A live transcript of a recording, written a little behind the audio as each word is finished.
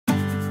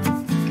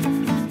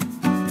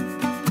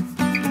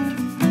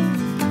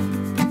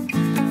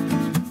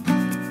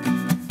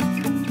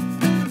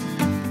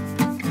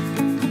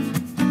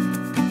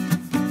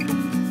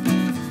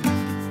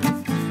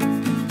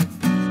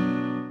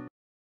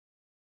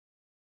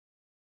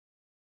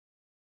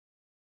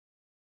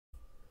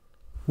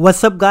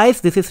What's up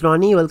guys, this is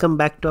Ronnie. Welcome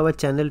back to our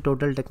channel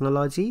Total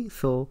Technology.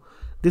 So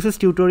this is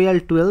tutorial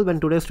 12 and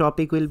today's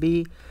topic will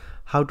be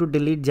how to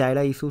delete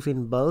Jira issues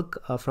in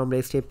bulk from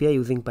REST API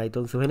using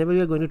Python. So whenever we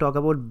are going to talk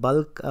about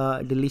bulk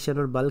deletion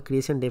or bulk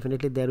creation,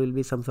 definitely there will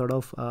be some sort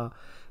of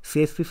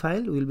CSV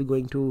file. We will be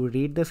going to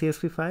read the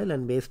CSV file,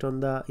 and based on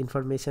the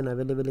information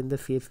available in the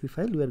CSV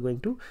file, we are going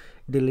to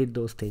delete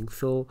those things.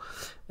 So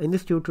in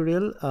this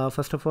tutorial,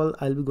 first of all,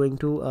 I'll be going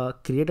to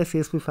create a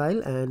CSV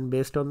file, and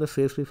based on the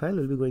CSV file,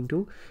 we'll be going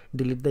to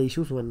delete the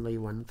issues one by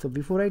one. So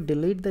before I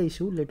delete the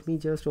issue, let me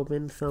just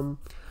open some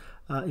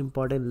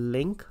important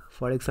link.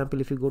 For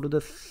example, if you go to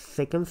the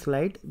second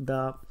slide,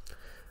 the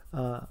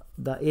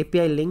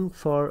API link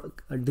for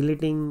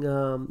deleting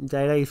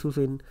Jira issues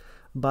in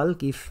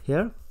bulk is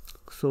here,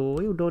 so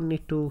you don't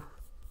need to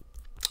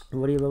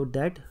worry about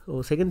that.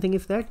 Second thing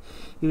is that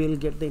you will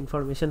get the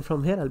information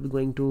from here. I'll be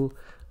going to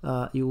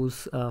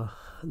use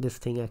this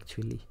thing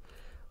actually.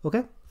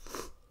 Okay,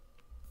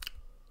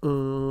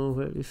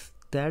 where is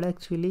that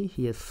actually?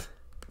 Yes,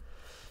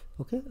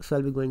 okay, so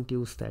I'll be going to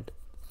use that.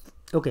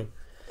 Okay,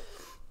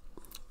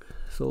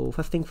 so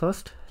first thing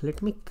first,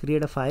 let me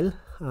create a file,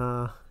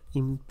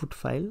 input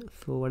file.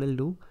 So what I'll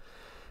do,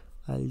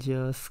 I'll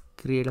just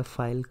create a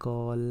file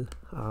called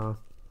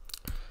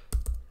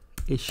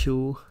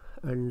issue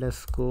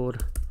underscore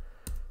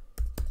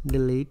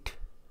delete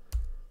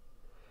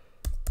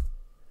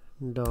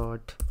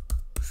dot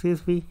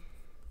csv.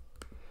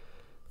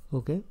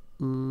 Okay,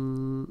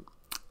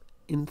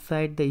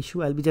 inside the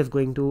issue I'll be just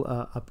going to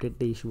update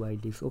the issue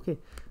IDs. Okay,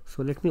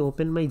 so let me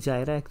open my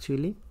Jira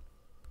actually.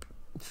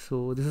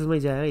 So this is my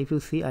Jira. If you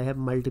see, I have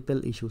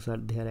multiple issues are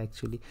there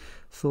actually.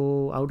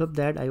 So out of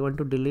that I want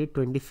to delete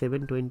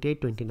 27,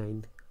 28,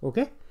 29.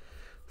 Okay,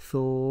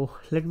 so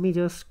let me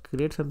just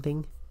create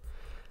something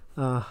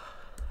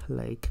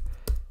like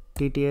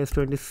TTS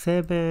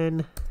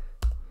 27,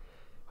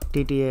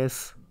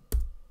 TTS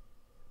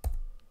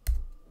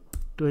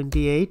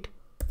 28,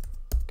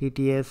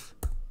 TTS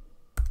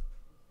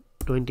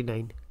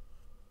 29.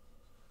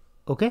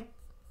 Okay,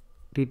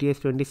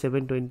 TTS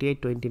 27,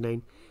 28,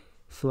 29.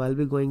 So I'll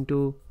be going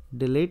to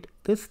delete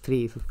this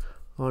 3,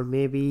 or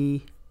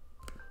maybe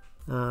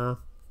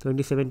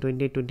 27,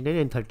 28, 29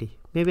 and 30.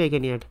 Maybe I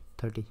can add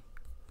 30.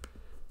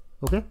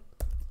 Okay,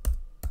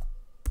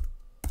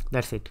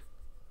 that's it.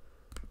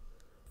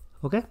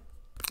 Okay,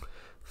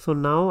 so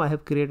now I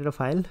have created a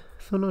file.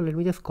 So now let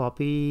me just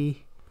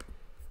copy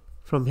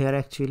from here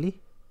actually.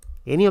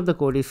 Any of the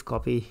code is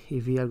copy.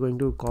 If we are going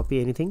to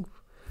copy anything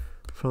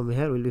from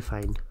here, will be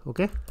fine.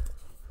 Okay,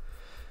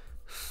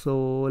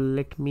 so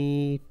let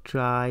me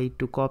try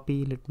to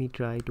copy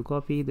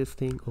this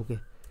thing. Okay,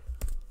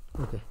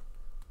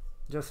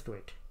 just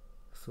wait.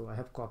 So I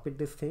have copied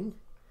this thing,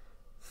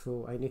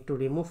 so I need to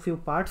remove few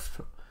parts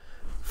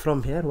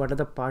from here. What are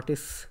the part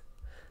is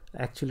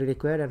actually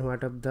required and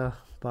what are the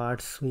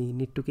parts we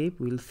need to keep,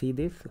 we'll see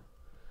this.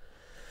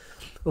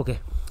 Okay,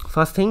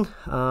 first thing,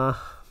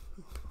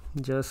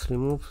 just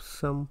remove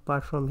some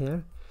part from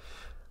here.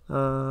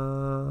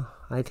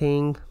 I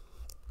think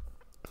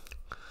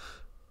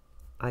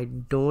I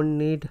don't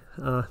need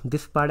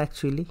this part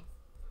actually.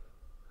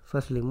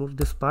 First remove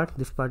this part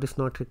is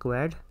not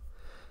required,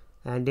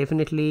 and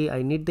definitely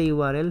I need the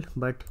URL,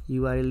 but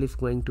URL is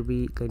going to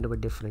be kind of a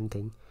different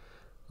thing.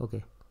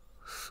 Okay,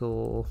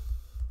 so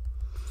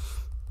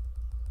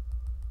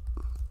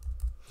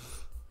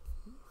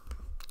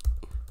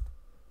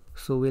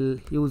we'll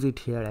use it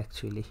here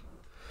actually.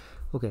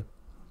 Okay,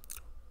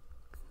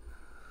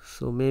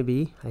 so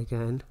maybe I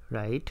can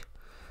write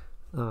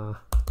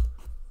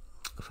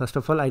first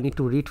of all I need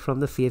to read from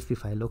the CSV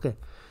file. Okay,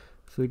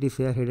 so it is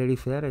here, header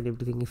is here and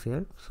everything is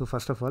here. So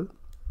first of all,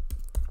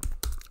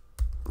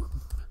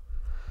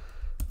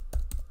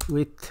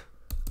 with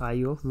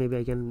IO, maybe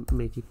I can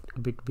make it a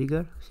bit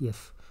bigger.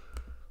 Yes,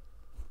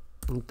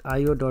 with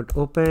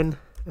IO.open,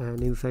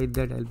 and inside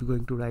that I'll be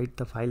going to write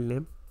the file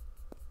name.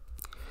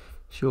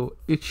 So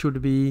it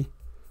should be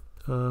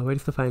where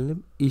is the file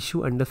name?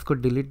 Issue underscore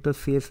delete the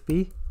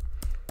CSV,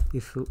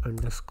 issue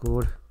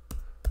underscore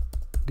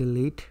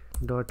delete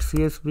dot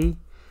CSV,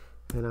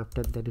 and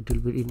after that it will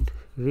be in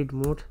read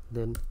mode.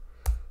 Then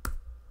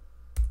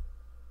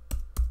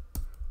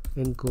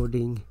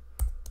encoding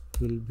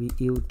will be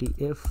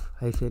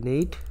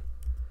UTF-8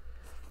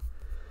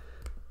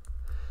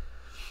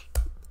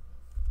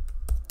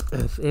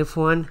 as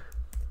F1.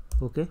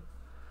 Okay,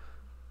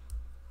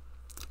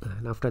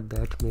 and after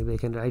that maybe I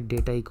can write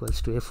data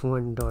equals to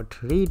F1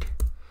 dot read.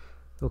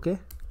 Okay,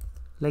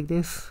 like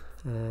this,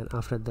 and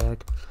after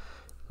that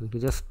I'm going to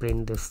just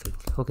print this thing.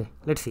 Okay,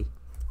 let's see,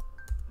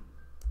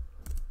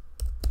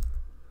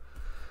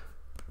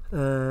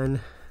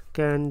 and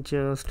can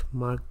just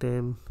mark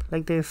them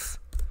like this,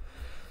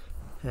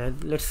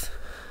 and let's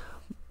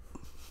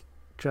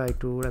try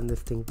to run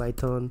this thing.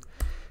 Python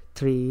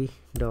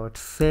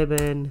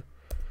 3.7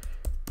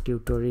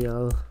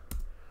 tutorial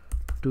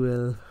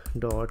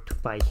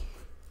 12.py.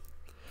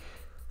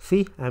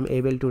 See, I'm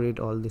able to read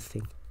all this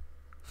thing.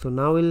 So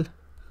now we'll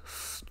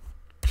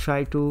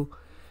try to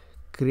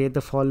create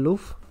the for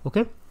loop.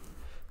 Okay,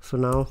 So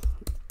now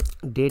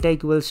data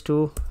equals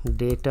to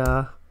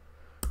data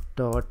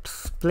dot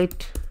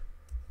split,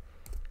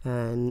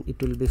 and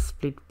it will be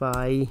split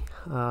by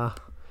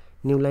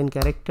new line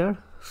character.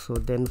 So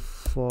then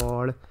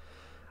for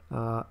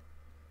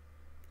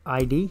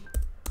id,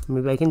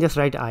 maybe I can just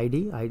write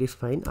id is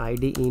fine,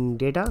 id in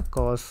data,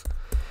 cause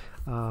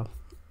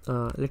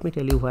let me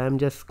tell you why I'm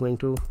just going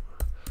to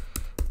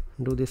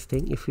do this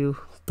thing. If you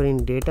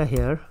print data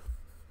here,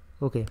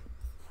 okay,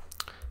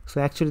 so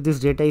actually this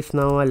data is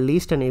now a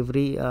list, and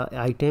every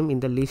item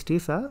in the list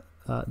is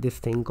this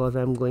thing, because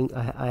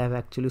I have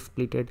actually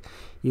split it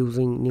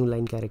using new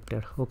line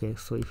character. Okay,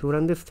 so if you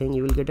run this thing,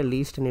 you will get a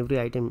list, and every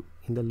item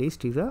in the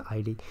list is a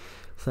id.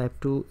 So I have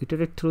to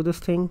iterate through this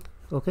thing.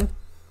 Okay,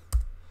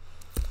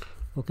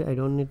 I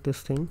don't need this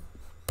thing.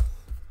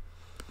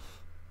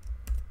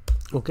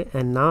 Okay,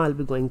 and now I'll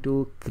be going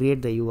to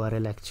create the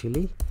URL.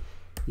 Actually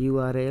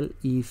URL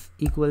is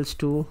equals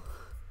to,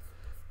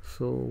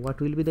 so what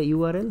will be the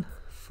URL?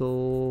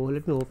 So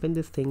let me open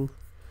this thing.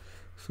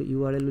 So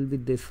URL will be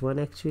this one.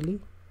 Actually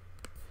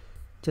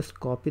just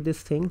copy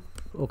this thing.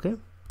 Okay,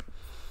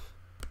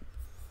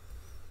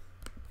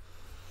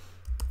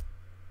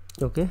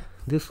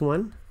 this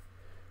one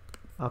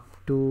up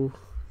to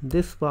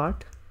this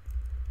part.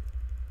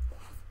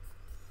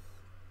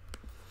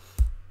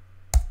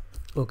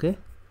 Okay,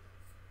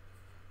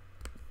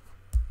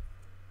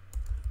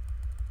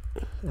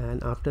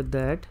 and after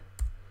that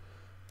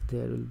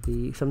there will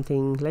be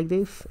something like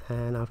this,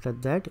 and after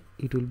that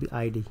it will be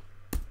id.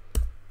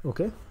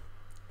 Okay,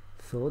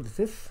 so this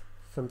is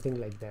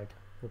something like that.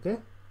 Okay,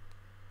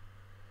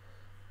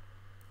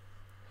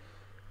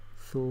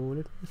 so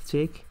let me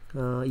check.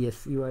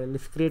 Yes, URL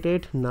is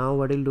created. Now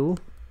what I'll do,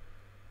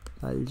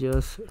 I'll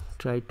just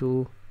try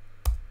to,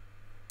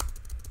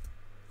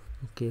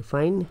 okay,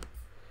 fine.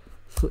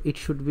 So it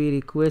should be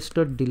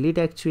request.delete.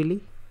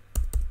 actually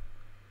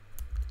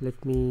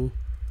let me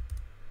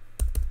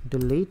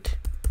delete.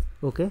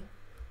 Okay,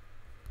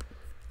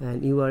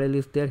 and URL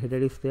is there, header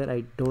is there.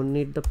 I don't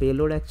need the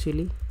payload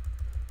actually,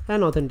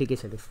 and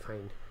authentication is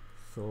fine.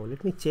 So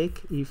let me check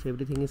if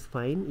everything is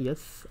fine.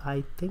 Yes,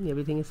 I think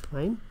everything is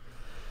fine,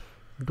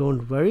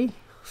 don't worry.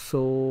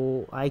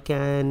 So I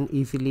can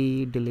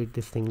easily delete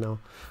this thing now.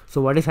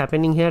 So what is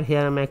happening here,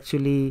 I'm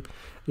actually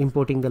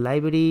importing the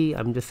library.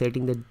 I'm just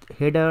setting the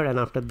header, and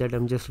after that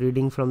I'm just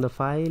reading from the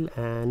file,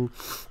 and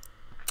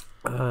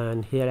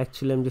here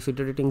actually I'm just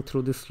iterating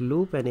through this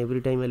loop, and every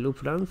time a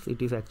loop runs,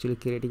 it is actually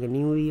creating a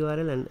new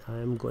URL, and I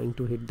am going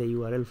to hit the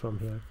URL from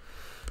here.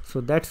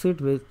 So that's it.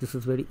 This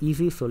is very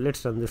easy. So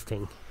let's run this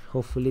thing.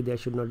 Hopefully there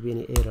should not be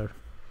any error.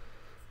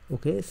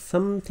 Okay,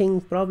 something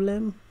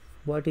problem.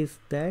 What is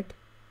that?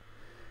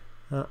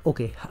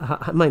 Okay,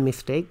 my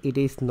mistake. It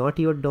is not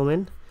your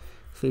domain,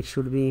 so it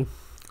should be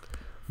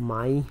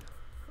my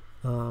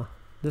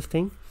this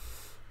thing.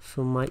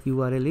 So my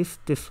URL is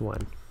this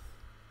one.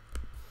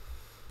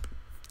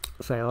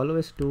 So I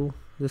always do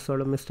this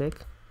sort of mistake.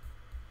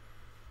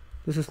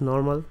 This is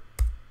normal.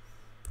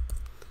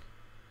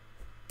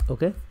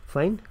 Okay,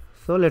 fine.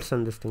 So let's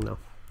run this thing now.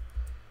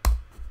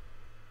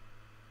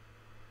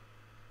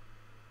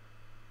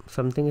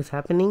 Something is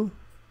happening.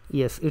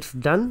 Yes, it's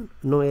done.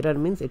 No error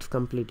means it's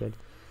completed.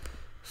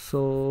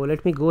 So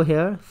let me go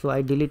here. So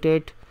I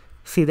deleted,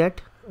 see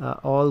that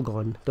all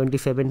gone.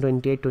 27,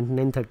 28,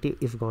 29, 30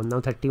 is gone. Now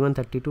 31,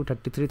 32,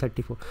 33,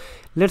 34.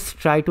 Let's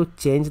try to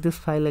change this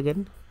file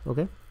again.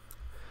 Okay,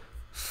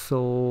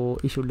 so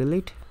issue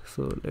delete.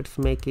 So let's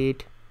make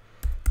it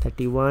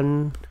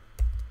 31,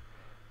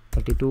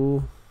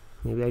 32,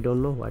 maybe I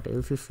don't know what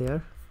else is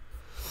there.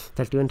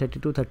 31,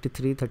 32,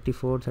 33,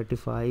 34,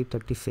 35,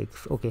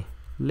 36. Okay,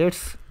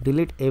 let's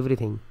delete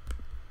everything.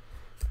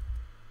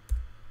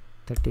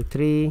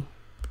 33,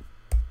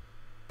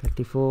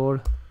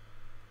 34,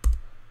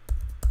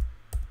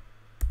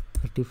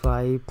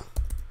 35,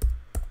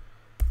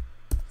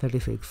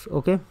 36.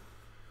 Okay,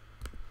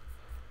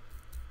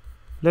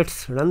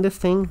 let's run this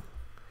thing.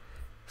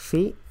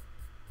 See,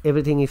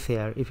 everything is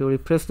here. If you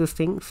refresh this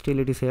thing, still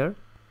it is here.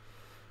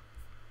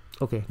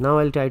 Okay, now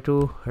I'll try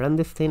to run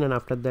this thing, and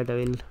after that I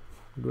will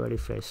do a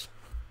refresh.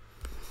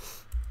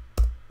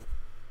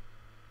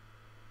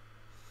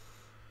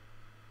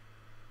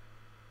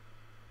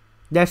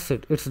 That's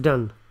it, it's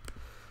done.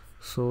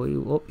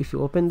 So if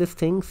you open this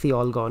thing, see,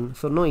 all gone.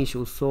 So no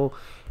issues. So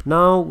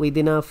now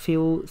within a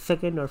few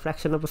seconds or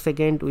fraction of a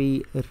second,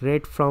 we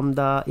read from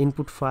the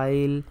input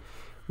file,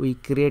 we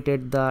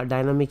created the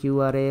dynamic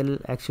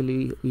URL.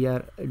 Actually we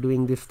are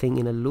doing this thing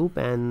in a loop,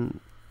 and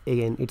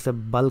again it's a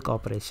bulk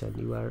operation.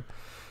 You are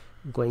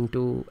going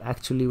to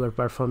actually, you are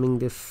performing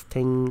this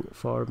thing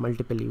for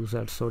multiple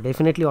users. So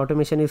definitely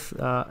automation is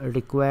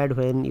required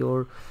when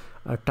your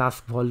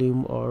task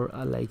volume or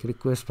like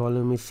request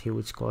volume is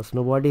huge, because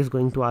nobody is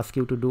going to ask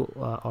you to do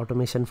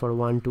automation for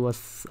 1, 2 or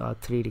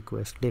 3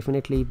 requests.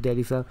 Definitely if there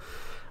is a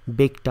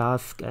big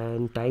task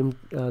and time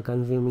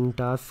consuming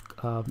task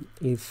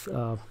is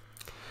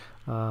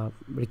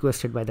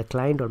requested by the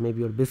client or maybe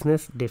your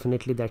business,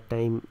 definitely that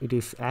time it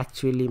is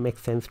actually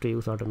makes sense to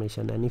use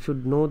automation. And if you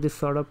know this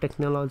sort of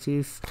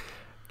technologies,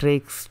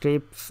 tricks,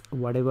 tips,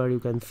 whatever you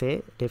can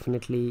say,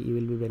 definitely you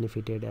will be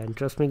benefited. And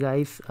trust me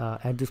guys,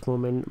 at this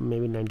moment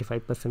maybe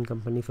 95%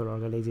 companies or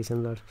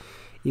organizations are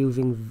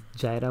using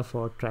Jira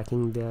for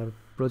tracking their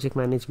project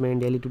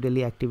management, daily to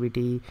daily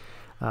activity,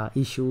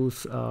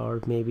 issues,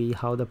 or maybe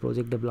how the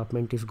project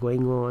development is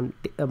going on,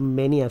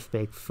 many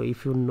aspects. So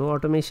if you know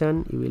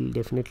automation, you will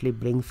definitely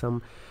bring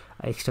some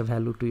extra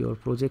value to your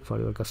project for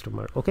your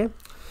customer. Okay,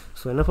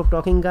 so enough of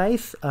talking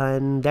guys,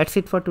 and that's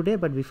it for today.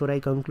 But before I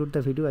conclude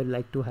the video, I'd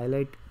like to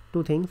highlight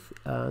two things,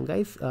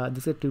 guys.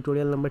 This is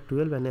tutorial number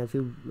 12, and as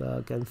you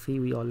can see,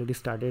 we already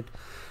started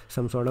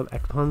some sort of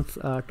advanced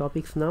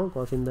topics now,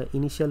 because in the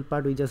initial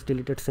part we just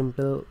deleted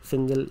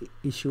single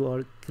issue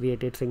or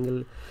created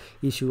single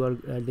issue or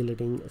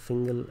deleting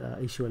single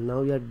issue, and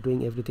now we are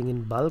doing everything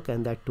in bulk,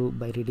 and that too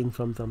by reading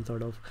from some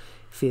sort of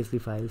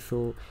CSV file.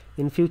 So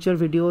in future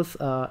videos,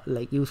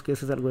 like use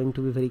cases are going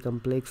to be very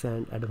complex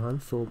and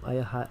advanced, so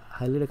I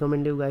highly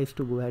recommend you guys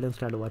to go ahead and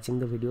start watching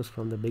the videos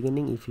from the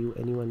beginning if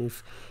anyone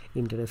is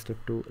interested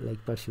to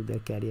like pursue their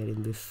career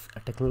in this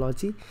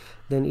technology.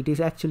 Then it is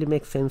actually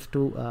makes sense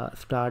to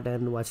start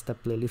and watch the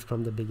playlist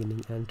from the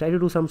beginning and try to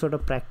do some sort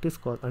of practice,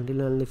 cause until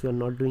and unless you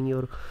are not doing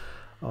your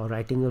or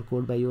writing your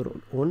code by your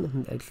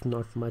own, it's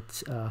not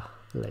much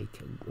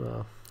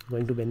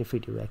going to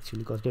benefit you actually,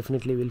 because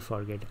definitely will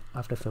forget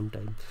after some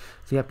time.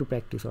 So you have to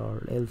practice,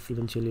 or else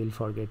eventually you'll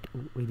forget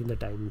within the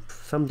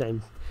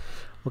sometime.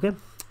 Okay,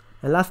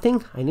 and last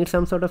thing, I need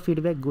some sort of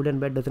feedback, good and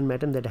bad, doesn't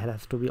matter, that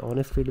has to be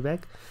honest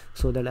feedback,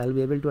 so that I'll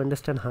be able to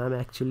understand how I'm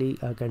actually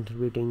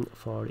contributing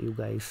for you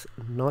guys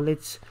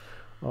knowledge,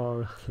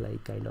 or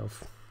like kind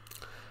of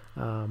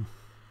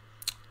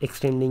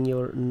extending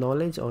your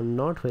knowledge or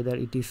not, whether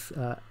it is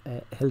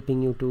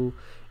helping you to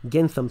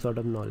gain some sort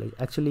of knowledge.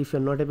 Actually, if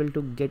you're not able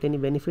to get any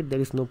benefit, there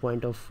is no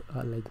point of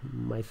like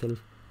myself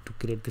to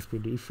create this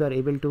video. If you are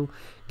able to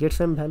get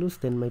some values,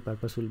 then my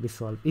purpose will be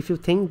solved. If you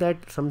think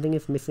that something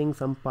is missing,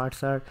 some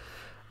parts are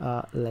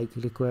like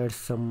requires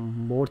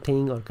some more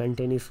thing, or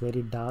content is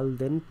very dull,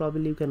 then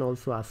probably you can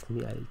also ask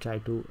me. I'll try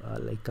to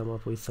like come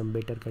up with some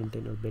better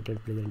content or better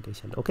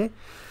presentation. Okay,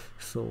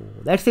 so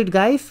that's it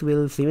guys,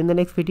 we'll see you in the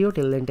next video.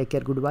 Till then, take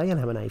care, goodbye, and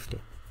have a nice day.